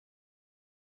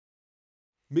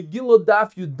Megillah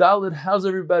Daf Yudalid, how's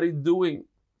everybody doing?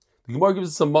 The Gemara gives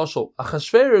us a mashal.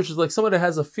 Achashverosh is like somebody that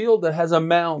has a field that has a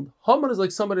mound. Haman is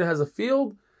like somebody that has a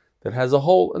field that has a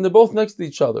hole, and they're both next to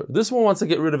each other. This one wants to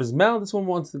get rid of his mound, this one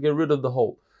wants to get rid of the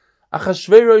hole.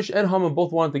 Achashverosh and Haman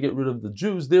both wanted to get rid of the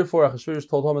Jews, therefore Achashverosh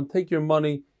told Haman, take your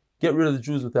money, get rid of the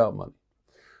Jews without money.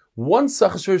 Once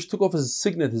Achashverosh took off his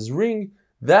signet, his ring,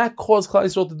 that caused Klal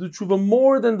Yisrael to do tshuva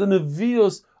more than the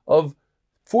Nevios of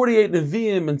 48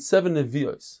 Nevi'im and 7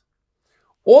 Nevi'os.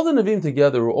 All the Nevi'im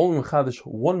together were only mechadish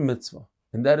one mitzvah,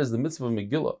 and that is the mitzvah of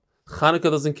Megillah. Chanukah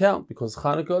doesn't count, because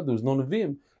Chanukah, there was no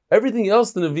Nevi'im. Everything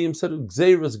else the Nevi'im said,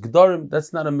 Gzeiras, Gdarim,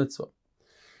 that's not a mitzvah.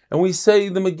 And we say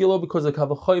the Megillah because of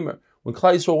Kavachomer. When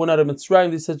Klal Yisrael went out of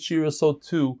Mitzrayim, they said Shira, so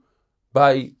too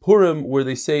by Purim, where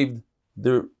they saved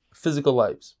their physical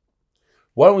lives.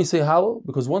 Why don't we say Hallel?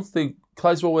 Because once Klal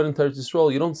Yisrael went into Eretz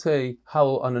Yisrael, you don't say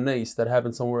Hallel on an ace that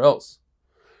happened somewhere else.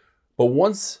 But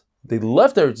once they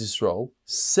left Eretz Yisrael,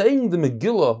 saying the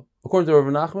Megillah, according to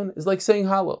Rav Nachman, is like saying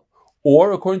Hallel.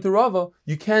 Or, according to Rava,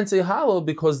 you can't say Hallel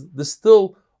because they're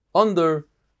still under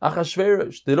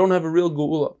Achashverosh. They don't have a real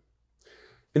Geula.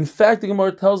 In fact, the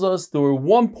Gemara tells us there were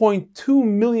 1.2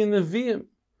 million Nevi'im.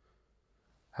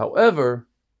 However,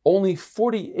 only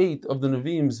 48 of the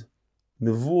Nevi'im's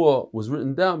Nevuah was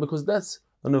written down because that's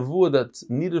a Nevuah that's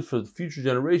needed for future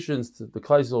generations. The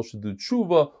Klal Yisrael should do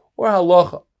tshuva or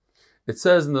halacha. It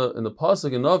says in the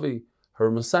pasuk in Navi, Har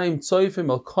Masayim Tzoifim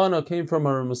Elkanah came from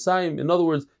Har Masayim. In other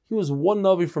words, he was one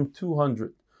Navi from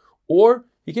 200. Or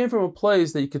he came from a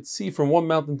place that you could see from one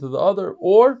mountain to the other.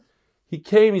 Or he's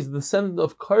the descendant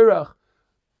of Korach.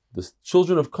 The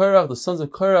children of Korach, the sons of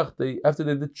Korach, after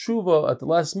they did tshuva at the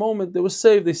last moment, they were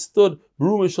saved. They stood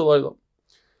B'rum Shalaylam.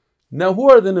 Now, who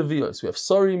are the Nevi'os? We have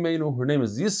Sari Meinu, her name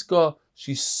is Yiska.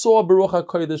 She saw Baruch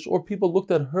HaKodesh, or people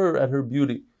looked at her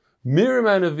beauty. Miriam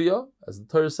HaNevi'ah, as the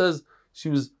Torah says, she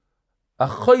was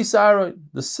Achais Aaron,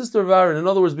 the sister of Aaron. In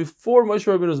other words, before Moshe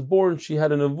Rabbeinu was born, she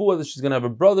had a nevuah that she's going to have a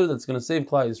brother that's going to save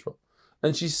Klal Yisrael.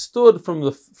 And she stood from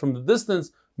the distance,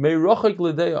 Meirachik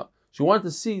Ledeah. She wanted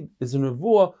to see, is a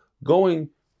nevuah going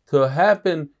to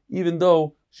happen, even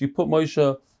though she put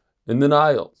Moshe in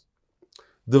denial.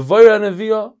 The Vayra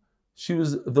HaNevi'ah, she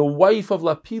was the wife of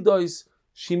Lapidos.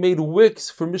 She made wicks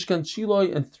for Mishkan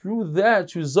Shiloi, and through that,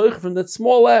 she was zoich from that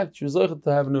small act. She was zoich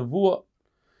to have a nevuah.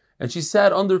 And she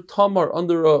sat under Tamar,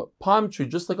 under a palm tree,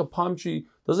 just like a palm tree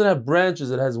doesn't have branches,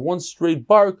 it has one straight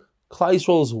bark. Klal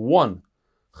Yisrael is one.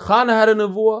 Chana had a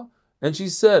nevuah, and she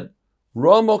said,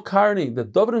 Ramo Karni,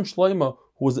 that David and Shlomo,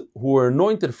 who were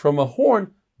anointed from a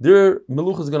horn, their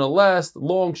meluch is going to last.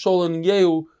 Long, Sholem and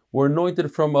Yehu were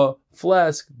anointed from a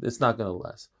flask, it's not going to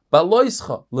last.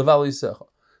 Baloischa, levalisecha.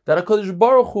 That HaKadosh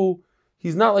Baruch Hu,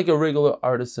 he's not like a regular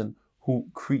artisan who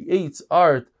creates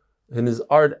art and his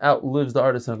art outlives the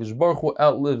artist. HaKadosh Baruch Hu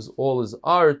outlives all his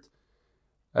art.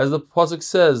 As the pasuk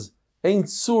says, Ein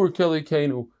tzur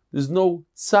kelikenu. There's no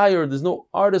tzayer, there's no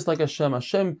artist like Hashem.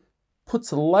 Hashem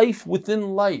puts life within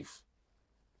life.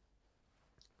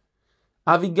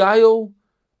 Avigail,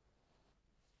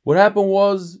 what happened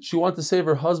was she wanted to save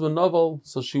her husband Naval,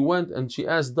 so she went and she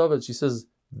asked David, she says,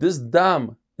 this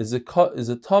dam, is a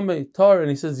tamei tar, and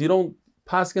he says, you don't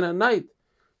paskin at night.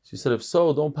 She said, if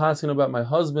so, don't paskin about my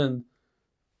husband.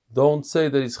 Don't say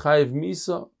that he's chayiv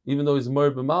misa, even though he's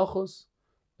moed b'malchus.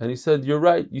 And he said, you're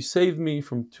right, you saved me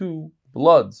from 2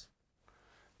 bloods.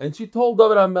 And she told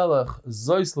David HaMelech,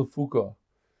 Zois lefuka,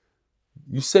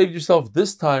 you saved yourself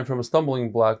this time from a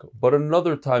stumbling block, but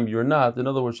another time you're not. In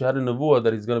other words, she had a nevuah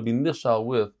that he's going to be nishal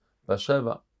with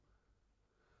Bathsheba.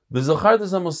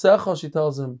 V'zachartes hamosecha, she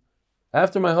tells him,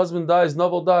 after my husband dies,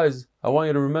 Naval dies, I want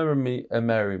you to remember me and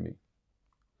marry me.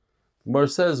 Gemara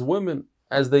says women,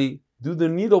 as they do the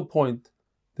needle point,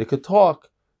 they could talk,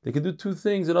 they could do 2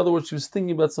 things. In other words, she was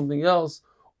thinking about something else,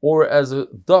 or as a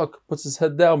duck puts his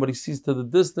head down, but he sees to the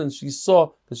distance, she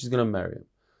saw that she's going to marry him.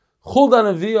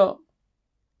 Chulda Nevi'ah,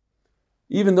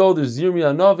 even though there's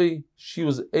Yirmiyah Navi, she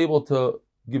was able to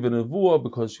give a nevuah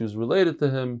because she was related to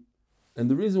him. And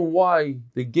the reason why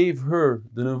they gave her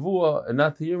the nevuah and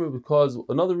not to Yirmiyah, because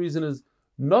another reason is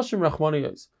Nashim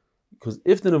Rachmaniyos. Because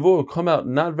if the nevuah would come out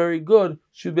not very good,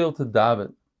 she'd be able to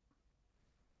daven.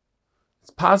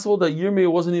 It's possible that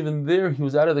Yirmiyah wasn't even there. He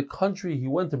was out of the country. He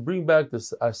went to bring back the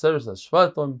Aseres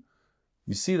HaShvatim.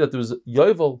 You see that there was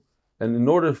Yovel, and in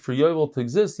order for Yovel to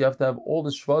exist, you have to have all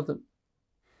the Shvatim.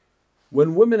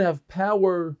 When women have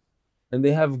power and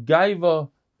they have Gaiva,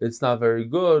 it's not very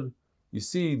good. You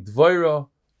see Dvaira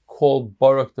called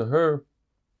Barak to her.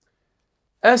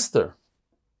 Esther,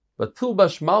 but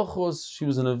Tilbash Malchus, she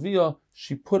was a Nevi'ah,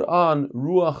 she put on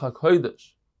Ruach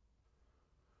HaKodesh.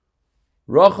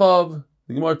 Rachav,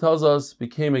 The Gemara tells us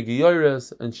became a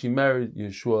Geyores and she married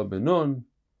Yeshua ben Nun,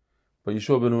 but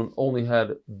Yeshua ben Nun only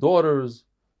had daughters,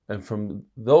 and from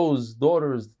those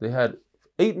daughters they had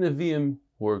 8 Nevi'im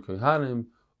who were Kohanim: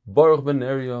 Baruch ben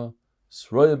Neriah,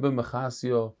 Sroya ben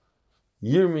Machasio,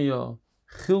 Yirmiyah,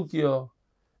 Chilkiah,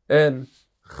 and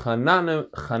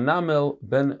Chanamel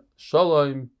ben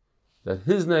Shalom, that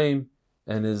his name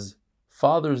and his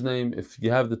father's name, if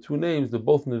you have the two names, they're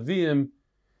both Nevi'im.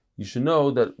 You should know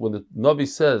that when the Navi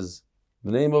says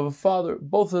the name of a father,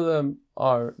 both of them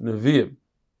are Nevi'im.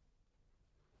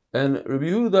 And Rabbi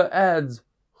Yehuda adds,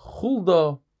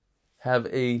 Chulda, have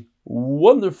a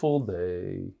wonderful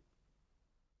day.